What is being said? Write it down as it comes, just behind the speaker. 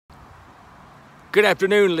Good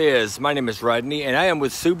afternoon, Liz. My name is Rodney and I am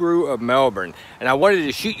with Subaru of Melbourne, and I wanted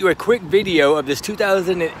to shoot you a quick video of this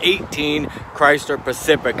 2018 Chrysler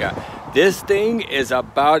Pacifica. This thing is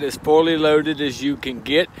about as fully loaded as you can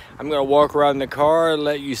get. I'm going to walk around the car and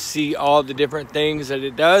let you see all the different things that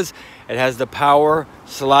it does. It has the power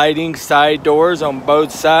sliding side doors on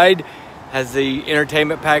both sides, has the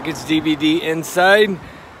entertainment package DVD inside,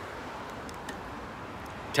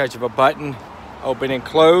 touch of a button, open and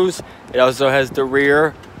close. It also has the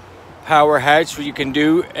rear power hatch, where you can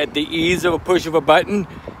do at the ease of a push of a button.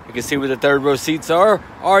 You can see where the third row seats are,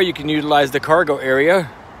 or you can utilize the cargo area.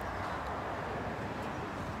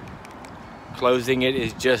 Closing it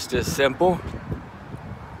is just as simple.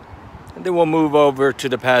 And then we'll move over to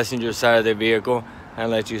the passenger side of the vehicle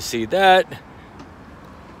and let you see that.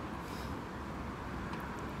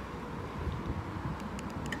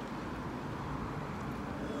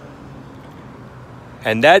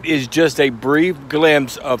 And that is just a brief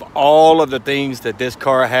glimpse of all of the things that this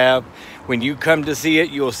car have. When you come to see it,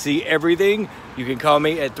 you'll see everything. You can call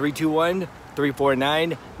me at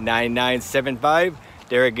 321-349-9975.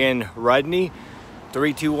 There again, Rodney,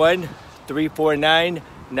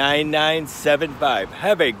 321-349-9975.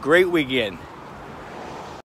 Have a great weekend.